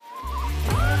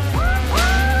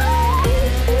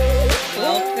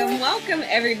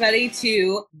everybody,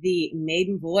 to the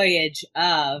maiden voyage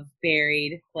of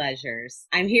Buried Pleasures.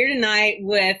 I'm here tonight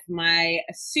with my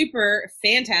super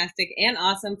fantastic and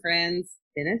awesome friends,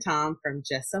 Ben and Tom from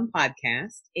Just Some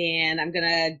Podcast. And I'm going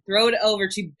to throw it over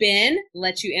to Ben,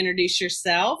 let you introduce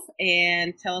yourself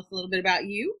and tell us a little bit about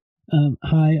you.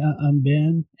 Hi, I'm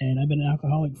Ben, and I've been an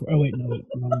alcoholic for... wrong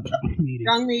meeting.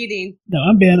 Wrong meeting. No,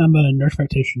 I'm Ben. I'm a nurse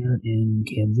practitioner in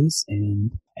Kansas,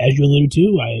 and as you alluded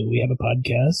to, we have a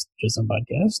podcast, Just Some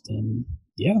Podcast, and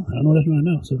yeah, I don't know what else you want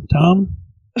to know. So, Tom?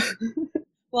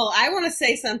 Well, I want to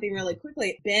say something really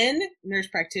quickly. Ben, nurse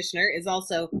practitioner, is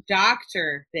also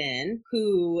Dr. Ben,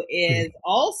 who is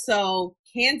also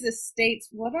Kansas State's,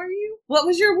 what are you? What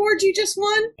was your award you just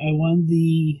won? I won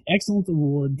the Excellence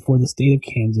Award for the state of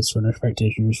Kansas for nurse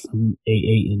practitioners from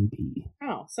AANP.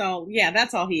 Oh, so yeah,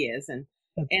 that's all he is. And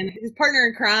his partner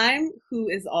in crime, who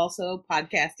is also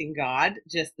podcasting God,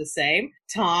 just the same.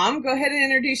 Tom, go ahead and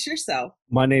introduce yourself.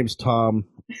 My name's Tom.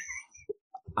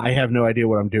 I have no idea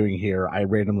what I'm doing here. I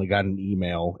randomly got an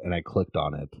email and I clicked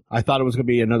on it. I thought it was going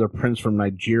to be another prince from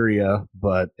Nigeria,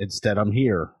 but instead I'm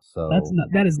here. So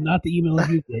that is not the email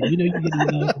you get. You know you get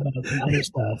emails about some other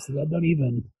stuff, so don't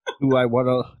even. Do I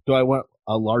want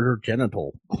a larger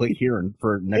genital? Click here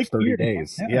for next 30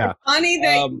 days. Yeah. Funny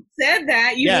that you said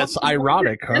that. It's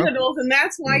ironic, huh? Genitals, and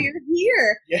that's why you're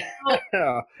here. Yeah.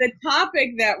 So, the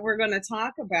topic that we're going to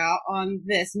talk about on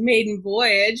this maiden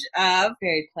voyage of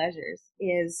Buried Pleasures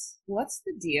is what's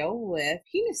the deal with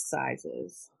penis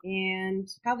sizes and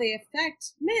how they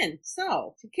affect men.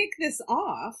 So to kick this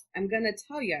off, I'm going to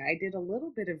tell you, I did a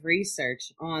little bit of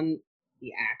research on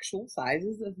the actual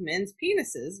sizes of men's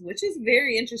penises, which is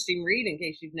very interesting read in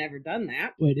case you've never done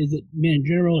that. Wait, is it men in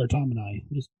general or Tom and I?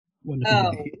 Just wanted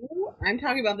to I'm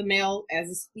talking about the male as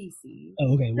a species.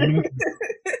 Oh, okay.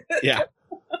 Yeah.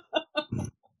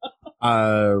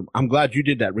 I'm glad you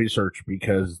did that research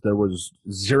because there was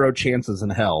zero chances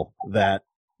in hell that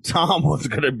Tom was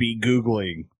going to be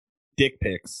Googling dick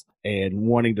pics and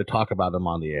wanting to talk about them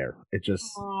on the air. It just...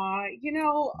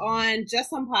 on Just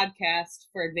Some Podcast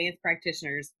for advanced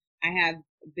practitioners, I have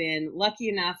been lucky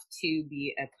enough to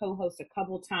be a co-host a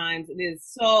couple times. It is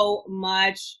so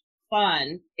much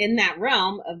fun in that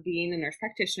realm of being a nurse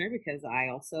practitioner, because I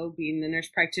also, being the nurse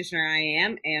practitioner I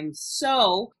am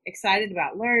so excited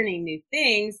about learning new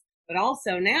things. But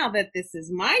also now that this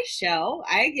is my show,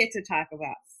 I get to talk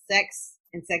about sex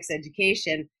and sex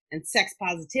education and sex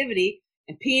positivity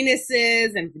and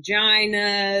penises and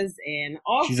vaginas and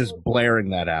all. She's just blaring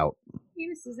that out.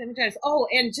 Penises and vaginas. Oh,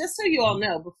 and just so you all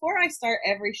know, before I start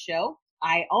every show,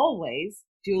 I always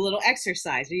do a little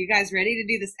exercise. Are you guys ready to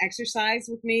do this exercise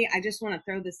with me? I just want to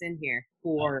throw this in here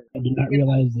for... I did not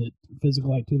realize that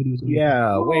physical activity was going to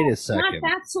be... wait a second. Not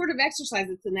that sort of exercise.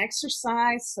 It's an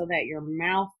exercise so that your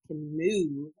mouth can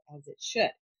move as it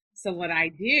should. So what I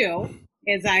do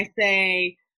is I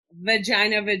say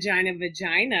vagina, vagina,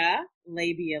 vagina,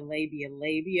 labia, labia,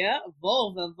 labia,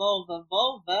 vulva, vulva,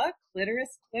 vulva,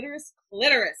 clitoris, clitoris,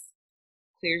 clitoris.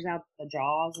 Clears out the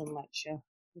jaws and lets you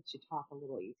talk a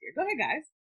little easier. Go ahead, guys,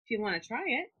 if you want to try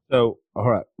it. So, all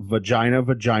right. Vagina,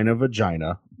 vagina,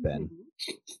 vagina, Ben.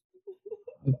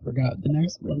 I forgot the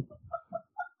next one.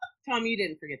 Tom, you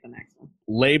didn't forget the next one.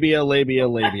 Labia, labia,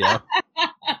 labia.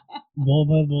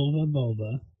 Vulva, vulva,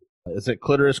 vulva. Is it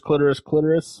clitoris, clitoris,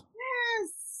 clitoris?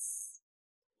 Yes.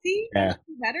 See? Yeah.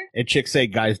 Better? And chicks say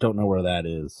guys don't know where that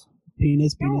is.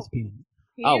 Penis, penis, penis.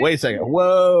 Oh, wait a second.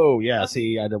 Whoa. Yeah,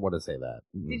 see, I didn't want to say that.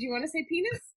 Did you want to say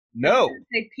penis? No.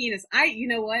 Say penis. You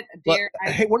know what?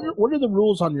 Hey, what are the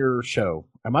rules on your show?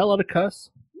 Am I allowed to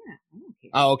cuss? Yeah,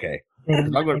 I don't care.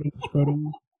 Oh, okay.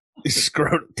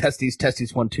 Scrotum,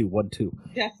 testes, 1 2 1 2.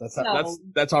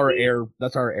 That's our air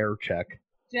check.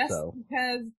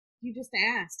 Because you just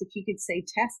asked if you could say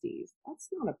testes. That's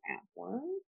not a bad word.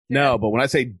 No, but when I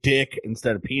say dick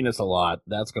instead of penis a lot,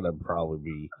 that's gonna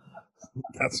be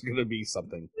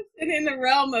something. And in the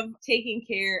realm of taking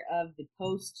care of the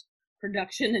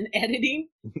post-production and editing,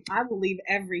 I will leave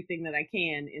everything that I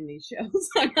can in these shows.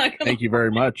 I'm not gonna... Thank you very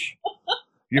much.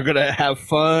 You're going to have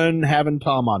fun having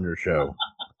Tom on your show.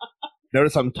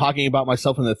 Notice I'm talking about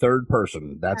myself in the third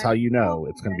person. That's how you know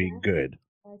it's going to be good.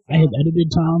 I have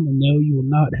edited Tom, and no, you will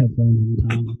not have fun having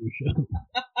Tom on your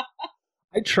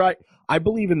show. I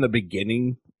believe in the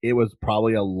beginning, it was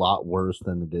probably a lot worse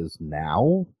than it is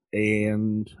now.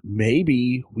 And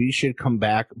maybe we should come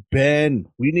back. Ben,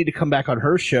 we need to come back on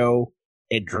her show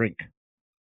and drink.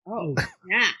 Oh,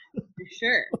 yeah, for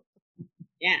sure.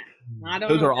 Yeah.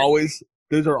 Those are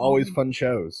always fun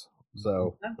shows.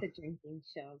 So I love the drinking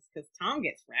shows because Tom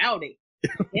gets rowdy.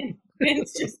 Ben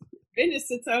just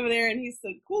sits over there and he's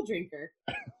a cool drinker.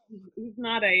 He's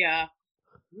not a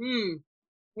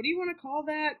What do you want to call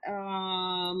that?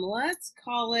 Let's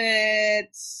call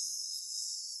it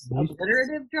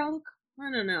obliterative drunk.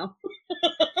 I don't know.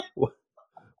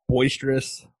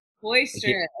 Boisterous.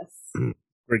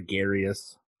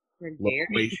 Gregarious.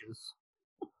 Loquacious.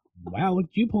 Wow, look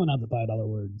at you pulling out the $5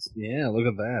 words. Yeah, look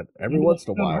at that. Every once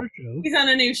in a while. He's on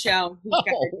a new show. He's got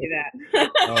to do that.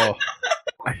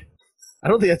 I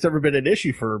don't think that's ever been an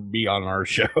issue for me on our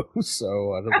show,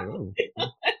 so I don't know.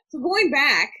 So going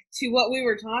back to what we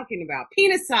were talking about,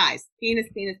 penis size. Penis.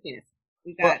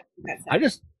 We got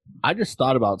I just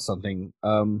thought about something.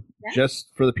 Just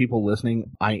for the people listening,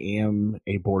 I am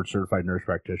a board certified nurse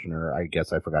practitioner. I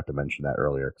guess I forgot to mention that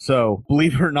earlier. So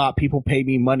believe it or not, people pay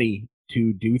me money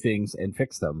to do things and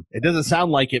fix them. It doesn't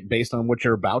sound like it based on what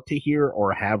you're about to hear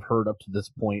or have heard up to this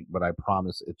point, but I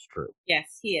promise it's true.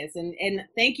 Yes, he is. And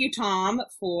thank you, Tom,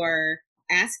 for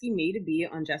asking me to be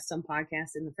on Just Some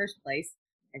Podcast in the first place.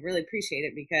 I really appreciate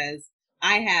it because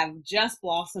I have just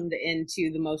blossomed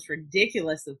into the most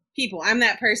ridiculous of people. I'm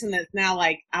that person that's now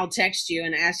like, I'll text you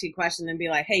and ask you a question and be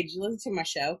like, hey, did you listen to my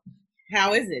show?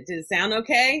 How is it? Did it sound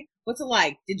okay? What's it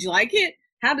like? Did you like it?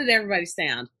 How did everybody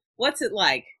sound? What's it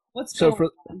like? What's going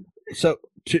on? So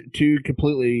to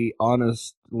completely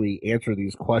honestly answer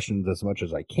these questions as much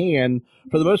as I can,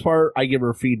 for the most part, I give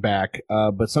her feedback.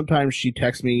 But sometimes she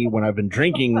texts me when I've been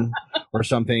drinking or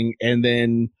something, and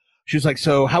then she's like,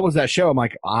 so how was that show? I'm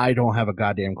like, I don't have a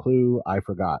goddamn clue. I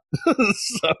forgot.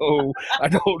 So I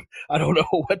don't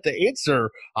know what to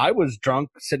answer. I was drunk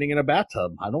sitting in a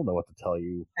bathtub. I don't know what to tell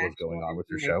you what's going on with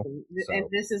your show. So. And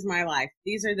this is my life.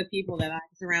 These are the people that I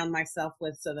surround myself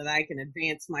with so that I can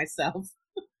advance myself.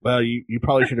 Well, you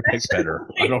probably should have picked better.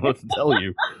 I don't know what to tell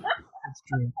you. That's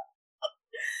true.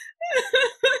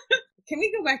 Can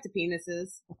we go back to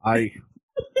penises? I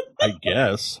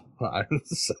guess.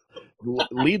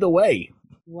 Lead the way.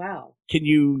 Wow. Can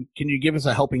you give us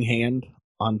a helping hand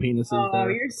on penises? Oh,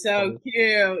 you're so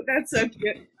cute. That's so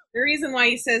cute. The reason why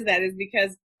he says that is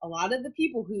because a lot of the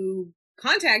people who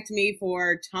contact me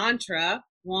for Tantra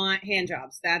want hand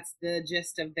jobs. That's the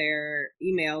gist of their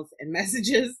emails and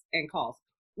messages and calls,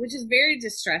 which is very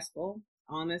distressful,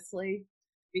 honestly,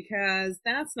 because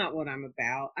that's not what I'm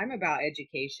about. I'm about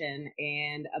education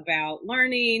and about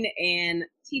learning and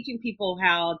teaching people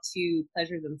how to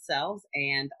pleasure themselves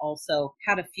and also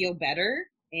how to feel better.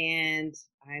 And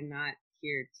I'm not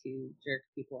here to jerk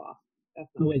people off.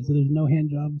 Wait, so there's no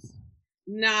hand jobs?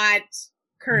 Not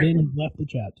currently. Ben left the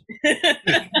chat.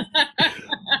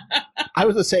 I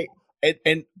was going to say,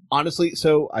 and honestly,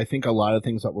 so I think a lot of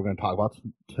things that we're going to talk about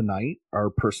tonight are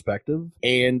perspective.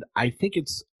 And I think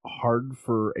it's hard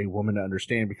for a woman to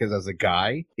understand because as a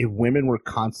guy, if women were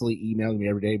constantly emailing me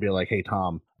every day, be like, hey,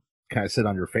 Tom, can I sit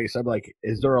on your face? I'd be like,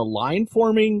 is there a line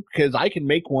forming? Because I can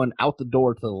make one out the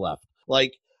door to the left.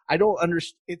 Like, I don't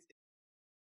understand.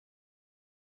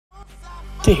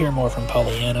 To hear more from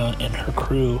Pollyanna and her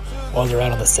crew while they're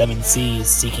out on the 7 seas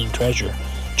seeking treasure,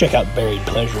 check out Buried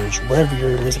Pleasures wherever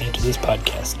you're listening to this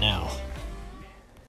podcast now.